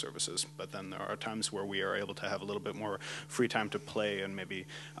in media services, but then there are times where we are able to have a little bit more free time to play and maybe,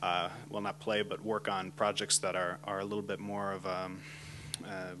 well, not play, but work on projects that are a little bit more of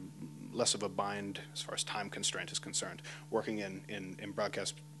less of a bind as far as time constraint is concerned. Working in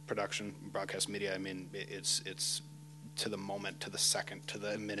broadcast production, broadcast media, I mean, it's to the moment, to the second, to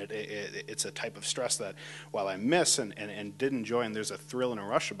the minute. It's a type of stress that while I miss and did enjoy, and there's a thrill and a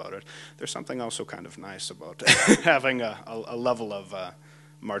rush about it, there's something also kind of nice about having a level of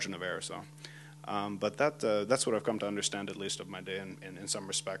margin of error. So, but that's what I've come to understand, at least, of my day in some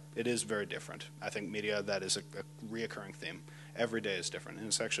respect. It is very different. I think media, that is a reoccurring theme. Every day is different, and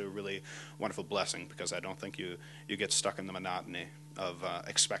it's actually a really wonderful blessing, because I don't think you get stuck in the monotony of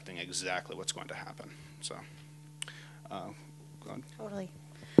expecting exactly what's going to happen. So, go on. Totally.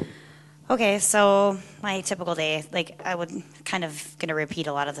 Okay, so my typical day, like I would kind of going to repeat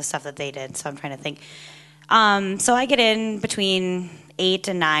a lot of the stuff that they did, so I'm trying to think. So I get in between 8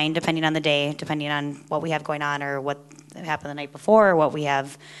 and 9, depending on the day, depending on what we have going on or what happened the night before or what we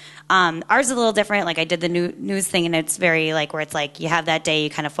have. Ours is a little different. Like I did the news thing, and it's very like where it's like you have that day, you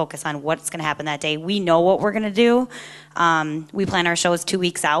kind of focus on what's going to happen that day. We know what we're going to do. We plan our shows 2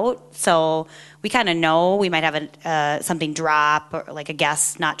 weeks out, so we kind of know we might have something drop, or like a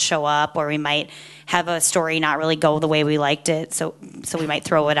guest not show up, or we might have a story not really go the way we liked it. So we might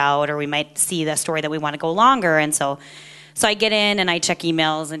throw it out, or we might see the story that we want to go longer, and so I get in and I check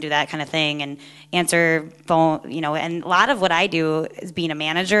emails and do that kind of thing and answer phone, and a lot of what I do as being a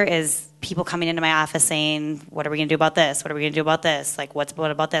manager is people coming into my office saying, what are we going to do about this? What are we going to do about this? Like, what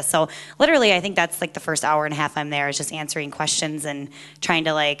about this? So literally, I think that's like the first hour and a half I'm there is just answering questions and trying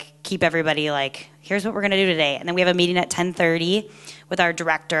to like keep everybody like, here's what we're going to do today. And then we have a meeting at 10:30 with our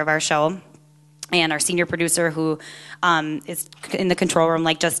director of our show and our senior producer who is in the control room,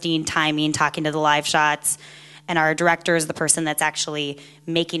 like Justine, timing, talking to the live shots. And our director is the person that's actually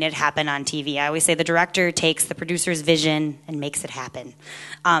making it happen on TV. I always say the director takes the producer's vision and makes it happen.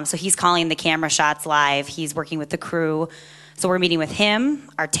 So he's calling the camera shots live. He's working with the crew. So we're meeting with him,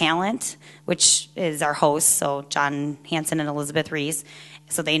 our talent, which is our hosts, so John Hansen and Elizabeth Reese,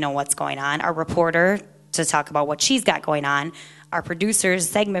 so they know what's going on. Our reporter to talk about what she's got going on. Our producers,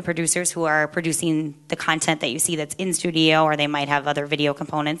 segment producers, who are producing the content that you see that's in studio, or they might have other video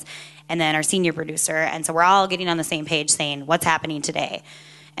components, and then our senior producer. And so we're all getting on the same page saying, what's happening today?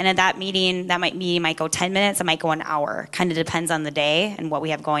 And at that meeting, might go 10 minutes, it might go an hour. Kind of depends on the day and what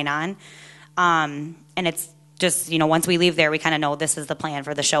we have going on. And it's just, once we leave there, we kind of know this is the plan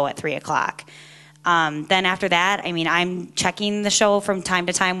for the show at 3 o'clock. Then after that, I'm checking the show from time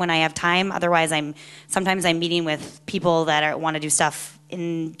to time when I have time. Otherwise, sometimes I'm meeting with people that want to do stuff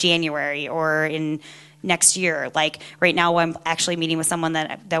in January or in next year. Like right now, I'm actually meeting with someone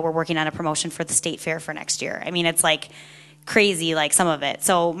that we're working on a promotion for the state fair for next year. It's like crazy, like some of it.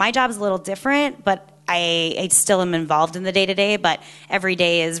 So my job is a little different, but I still am involved in the day-to-day, but every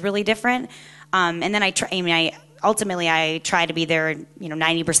day is really different. And then ultimately, I try to be there,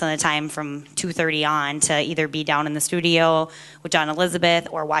 90% of the time from 2:30 on to either be down in the studio with John and Elizabeth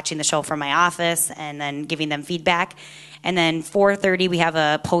or watching the show from my office and then giving them feedback. And then 4:30, we have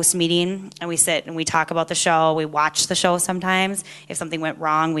a post meeting and we sit and we talk about the show. We watch the show sometimes. If something went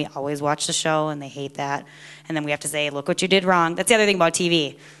wrong, we always watch the show, and they hate that. And then we have to say, look what you did wrong. That's the other thing about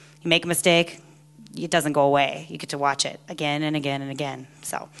TV. You make a mistake, it doesn't go away. You get to watch it again and again and again.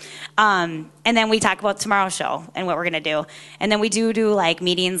 So, and then we talk about tomorrow's show and what we're gonna do. And then we do like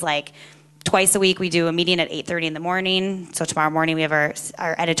meetings like twice a week. We do a meeting at 8:30 in the morning. So tomorrow morning we have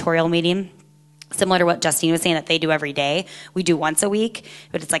our editorial meeting, similar to what Justine was saying that they do every day. We do once a week,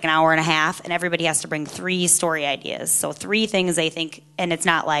 but it's like an hour and a half, and everybody has to bring 3 story ideas. So 3 things they think, and it's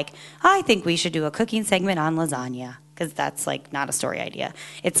not like, I think we should do a cooking segment on lasagna, because that's like not a story idea.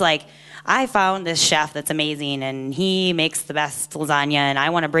 It's like, I found this chef that's amazing and he makes the best lasagna and I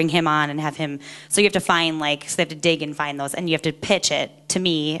want to bring him on and have him. So you have to find so they have to dig and find those, and you have to pitch it to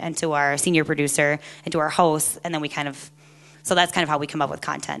me and to our senior producer and to our hosts, and then so that's kind of how we come up with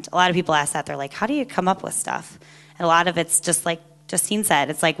content. A lot of people ask that. They're like, how do you come up with stuff? And a lot of it's just like Justine said.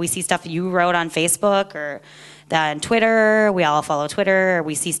 It's like we see stuff you wrote on Facebook or on Twitter. We all follow Twitter. Or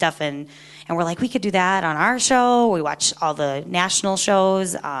we see stuff and we're like, we could do that on our show. We watch all the national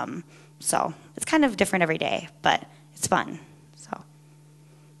shows. So it's kind of different every day, but it's fun. So.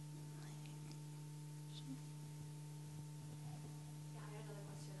 Yeah, I had another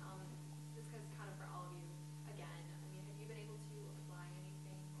question. This is kind of for all of you again. Have you been able to apply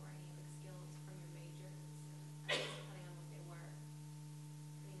anything or any of the skills from your majors, depending on what they were?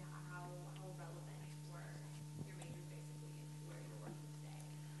 How relevant were your majors basically to where you're working today?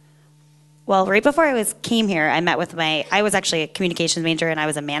 Well, right before I came here, I met with I was actually a communications major and I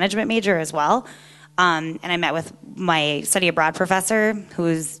was a management major as well. And I met with my study abroad professor,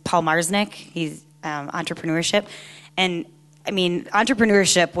 who's Paul Marsnick. He's entrepreneurship. And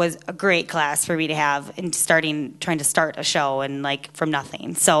entrepreneurship was a great class for me to have in trying to start a show and from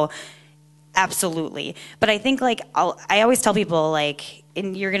nothing. So Absolutely. But I think like I always tell people like,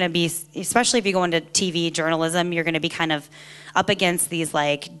 and you're going to be, especially if you go into TV journalism, you're going to be kind of up against these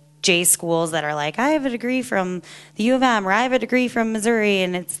like J schools that are like, I have a degree from the U of M or I have a degree from Missouri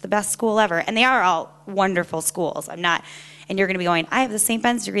and it's the best school ever. And they are all wonderful schools. I'm not, and you're going to be going, I have the St.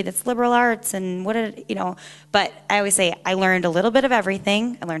 Ben's degree that's liberal arts and what did, you know, but I always say I learned a little bit of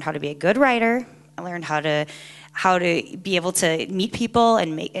everything. I learned how to be a good writer. I learned how to be able to meet people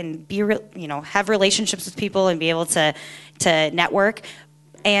and be have relationships with people and be able to network.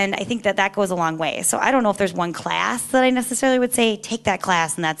 And I think that goes a long way. So I don't know if there's one class that I necessarily would say take that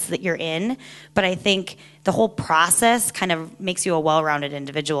class and that's that you're in. But I think the whole process kind of makes you a well-rounded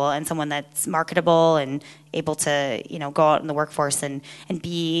individual and someone that's marketable and able to go out in the workforce and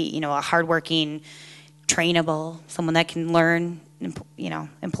be a hardworking, trainable, someone that can learn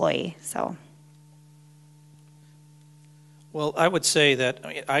employee. So. Well, I would say that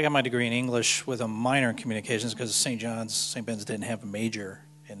I got my degree in English with a minor in communications because St. Ben's didn't have a major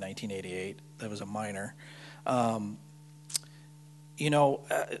in 1988. That was a minor. This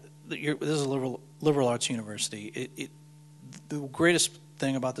is a liberal arts university. The greatest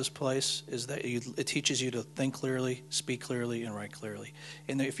thing about this place is that it teaches you to think clearly, speak clearly, and write clearly.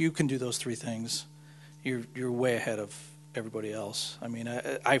 And if you can do those three things, you're way ahead of everybody else. I mean,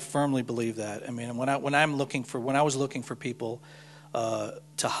 I firmly believe that. I mean, when I was looking for people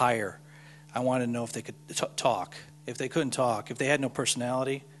to hire, I wanted to know if they could talk. If they couldn't talk, if they had no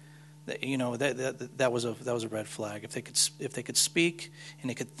personality, that was a red flag. If they could speak and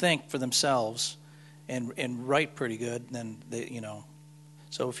they could think for themselves and write pretty good, then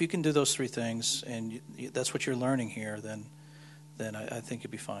So if you can do those three things and that's what you're learning here, then I think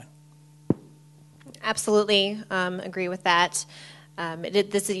you'll be fine. Absolutely, agree with that. You're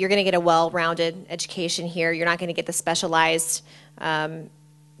going to get a well-rounded education here. You're not going to get the specialized,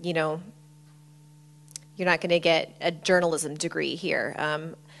 you're not going to get a journalism degree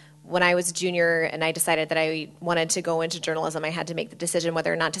here. When I was a junior and I decided that I wanted to go into journalism, I had to make the decision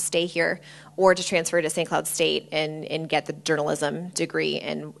whether or not to stay here or to transfer to St. Cloud State and get the journalism degree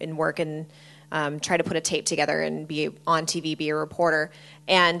and work and try to put a tape together and be on TV, be a reporter.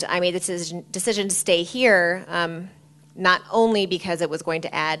 And I made the decision to stay here, not only because it was going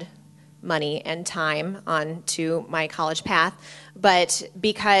to add money and time onto my college path, but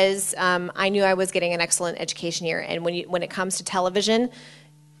because I knew I was getting an excellent education here. And when it comes to television,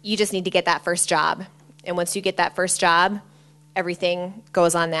 you just need to get that first job. And once you get that first job, everything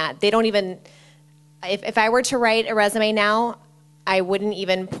goes on that. They don't even, if I were to write a resume now, I wouldn't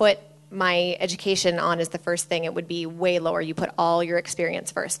even put my education on as the first thing. It would be way lower. You put all your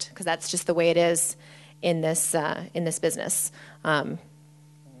experience first, because that's just the way it is in this business.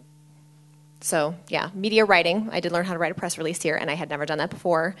 So yeah, media writing. I did learn how to write a press release here, and I had never done that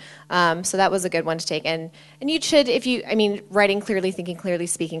before. So that was a good one to take. And you should, writing clearly, thinking clearly,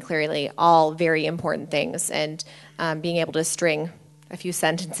 speaking clearly, all very important things. And being able to string a few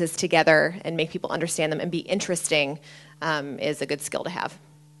sentences together and make people understand them and be interesting is a good skill to have.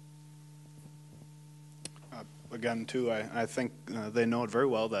 Again, too, I think they know it very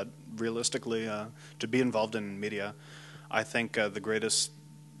well that realistically, to be involved in media, I think the greatest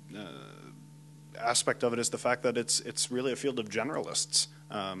aspect of it is the fact that it's really a field of generalists.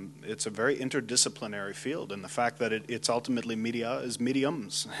 It's a very interdisciplinary field, and the fact that it's ultimately media is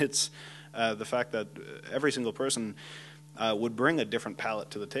mediums. It's the fact that every single person would bring a different palette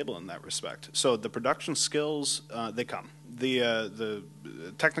to the table in that respect. So the production skills, they come. The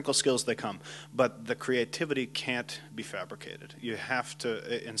technical skills, they come. But the creativity can't be fabricated. You have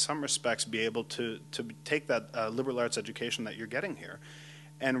to, in some respects, be able to take that liberal arts education that you're getting here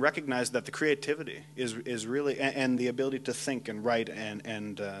and recognize that the creativity is really, and the ability to think and write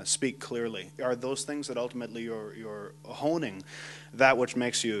and speak clearly are those things that ultimately you're honing that which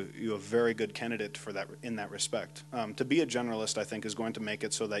makes you a very good candidate for that in that respect. To be a generalist, I think, is going to make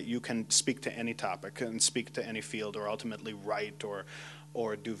it so that you can speak to any topic and speak to any field, or ultimately write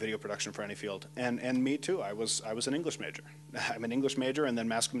or do video production for any field. And me too. I was an English major. I'm an English major, and then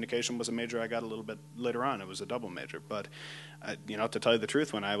mass communication was a major I got a little bit later on. It was a double major. But to tell you the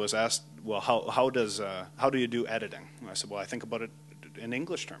truth, when I was asked, well, how do you do editing? I said, well, I think about it in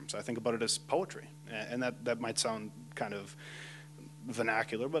English terms. I think about it as poetry, and that might sound kind of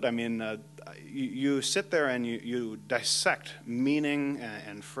vernacular, but I mean, you sit there and you dissect meaning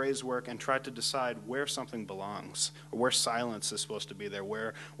and phrase work and try to decide where something belongs, or where silence is supposed to be there,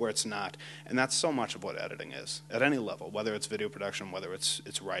 where it's not. And that's so much of what editing is, at any level, whether it's video production, whether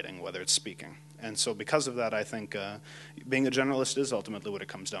it's writing, whether it's speaking. And so because of that, I think being a generalist is ultimately what it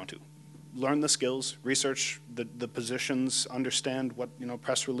comes down to. learn the skills, research the positions, understand what,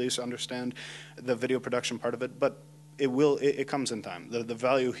 press release, understand the video production part of it, but it comes in time. The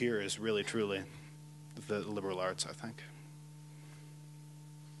value here is really, truly the liberal arts, I think.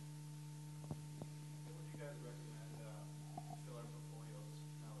 What would you guys recommend fill our portfolios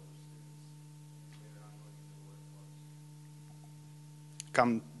now that we're students later on going into the workforce?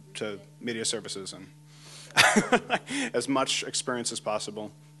 Come to media services and as much experience as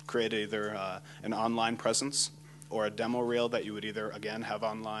possible. Create either an online presence or a demo reel that you would either, again, have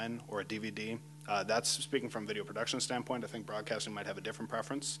online or a DVD. That's speaking from video production standpoint. I think broadcasting might have a different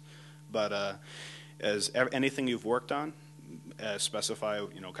preference. But as anything you've worked on, specify,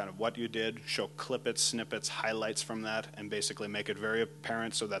 kind of what you did, show clippets, snippets, highlights from that, and basically make it very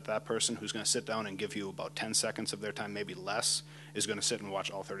apparent so that that person who's going to sit down and give you about 10 seconds of their time, maybe less, is going to sit and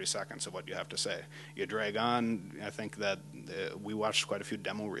watch all 30 seconds of what you have to say. You drag on. I think that we watched quite a few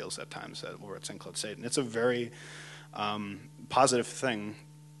demo reels at times over at St. Cloud State, and it's a very positive thing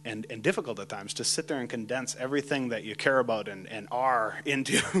and difficult at times to sit there and condense everything that you care about and are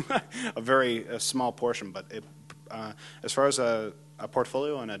into a very small portion. But as far as a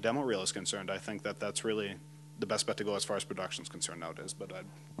portfolio and a demo reel is concerned, I think that that's really the best bet to go as far as production is concerned nowadays. But I'd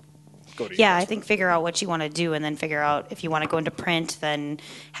go to you. Yeah, I think figure out what you want to do and then figure out if you want to go into print, then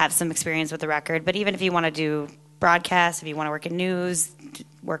have some experience with the record. But even if you want to do broadcast, if you want to work in news,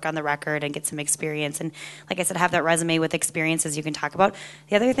 work on the record and get some experience. And like I said, have that resume with experiences you can talk about.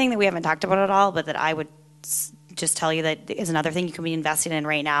 The other thing that we haven't talked about at all, but that I would just tell you that is another thing you can be invested in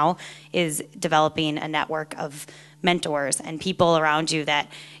right now, is developing a network of mentors and people around you,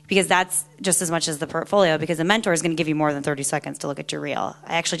 that because that's just as much as the portfolio, because a mentor is going to give you more than 30 seconds to look at your reel.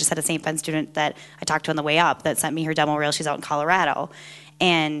 I actually just had a St. Ben student that I talked to on the way up that sent me her demo reel. She's out in Colorado,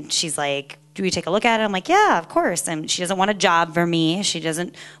 and she's like, do we take a look at it? I'm like, yeah, of course. And she doesn't want a job for me. She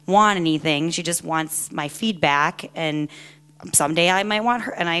doesn't want anything. She just wants my feedback, and someday I might want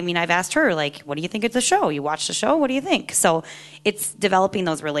her. And I mean, I've asked her, like, what do you think of the show? You watch the show? What do you think? So it's developing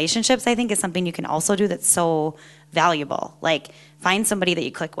those relationships, I think, is something you can also do that's so valuable. Like, find somebody that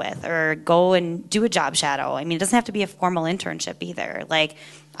you click with, or go and do a job shadow. I mean, it doesn't have to be a formal internship either. Like,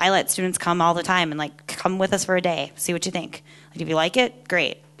 I let students come all the time and, like, come with us for a day, see what you think. Like, if you like it,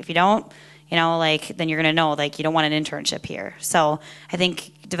 great. If you don't, then you're going to know, like, you don't want an internship here. So I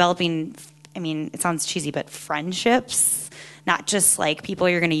think developing, I mean, it sounds cheesy, but friendships, not just like people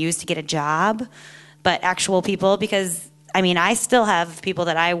you're going to use to get a job, but actual people. Because I mean, I still have people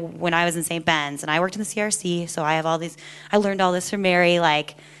that when I was in St. Ben's and I worked in the CRC, so I have all these, I learned all this from Mary,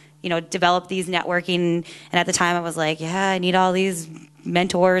 like, develop these networking. And at the time I was like, yeah, I need all these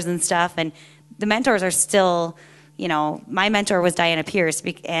mentors and stuff. And the mentors are still, my mentor was Diana Pierce,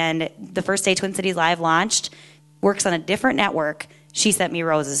 and the first day Twin Cities Live launched, works on a different network. She sent me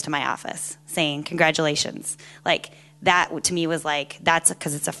roses to my office saying, congratulations. Like, that to me was like, that's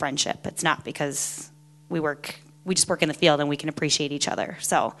because it's a friendship. It's not because we just work in the field and we can appreciate each other.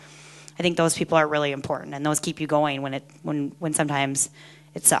 So I think those people are really important, and those keep you going when sometimes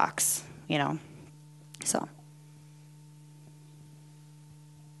it sucks, so.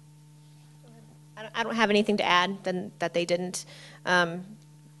 I don't have anything to add that they didn't.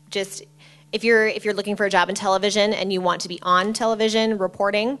 Just if you're looking for a job in television and you want to be on television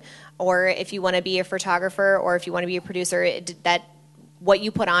reporting, or if you want to be a photographer, or if you want to be a producer, that what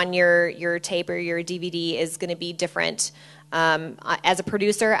you put on your tape or your DVD is going to be different. As a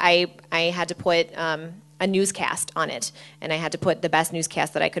producer, I had to put a newscast on it, and I had to put the best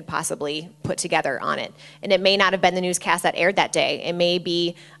newscast that I could possibly put together on it. And it may not have been the newscast that aired that day. It may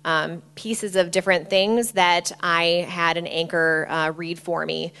be pieces of different things that I had an anchor read for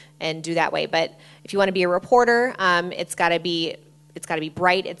me and do that way. But if you want to be a reporter, it's got to be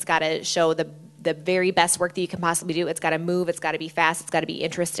bright. It's got to show the very best work that you can possibly do. It's got to move. It's got to be fast. It's got to be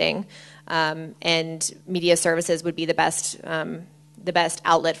interesting. And media services would be the best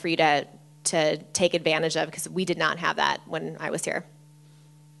outlet for you to take advantage of, because we did not have that when I was here.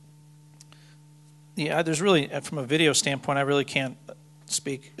 Yeah, there's really, from a video standpoint, I really can't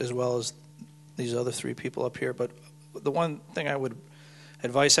speak as well as these other three people up here, but the one thing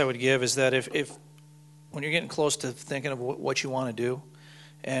advice I would give is that if when you're getting close to thinking of what you want to do,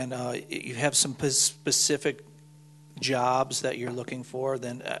 and you have some specific jobs that you're looking for,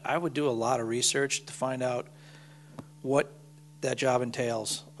 then I would do a lot of research to find out what that job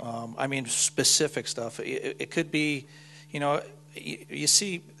entails. I mean, specific stuff. It could be, you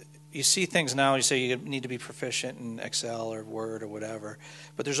see things now, you say you need to be proficient in Excel or Word or whatever,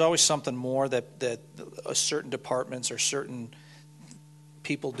 but there's always something more that certain departments or certain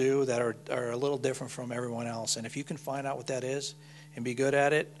people do that are a little different from everyone else. And if you can find out what that is and be good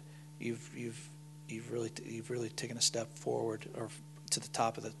at it, you've really taken a step forward or to the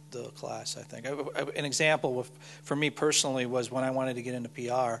top of the class, I think. An example for me personally was when I wanted to get into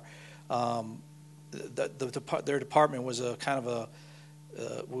PR. Their department was a kind of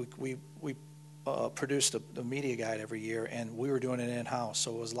a we produced a media guide every year, and we were doing it in-house,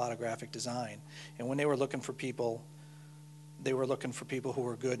 so it was a lot of graphic design. And when they were looking for people, who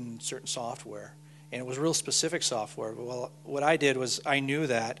were good in certain software, and it was real specific software. Well, what I did was I knew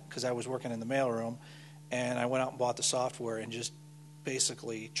that because I was working in the mailroom, and I went out and bought the software and just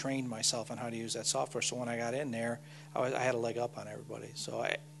basically trained myself on how to use that software. So when I got in there, I had a leg up on everybody. So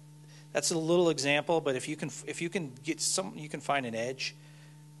that's a little example, but if you can get some, you can find an edge.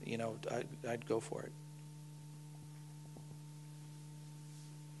 I'd go for it.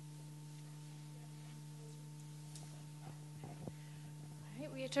 All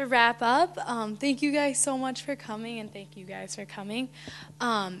right, we have to wrap up. Thank you guys so much for coming, and thank you guys for coming.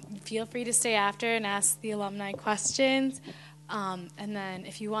 Feel free to stay after and ask the alumni questions. And then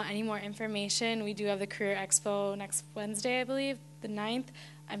if you want any more information, we do have the Career Expo next Wednesday, I believe, the 9th.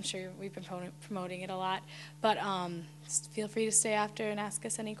 I'm sure we've been promoting it a lot. But feel free to stay after and ask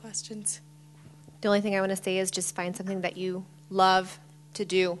us any questions. The only thing I want to say is just find something that you love to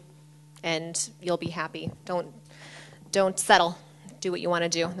do, and you'll be happy. Don't settle. Do what you want to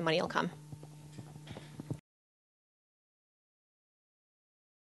do. The money will come.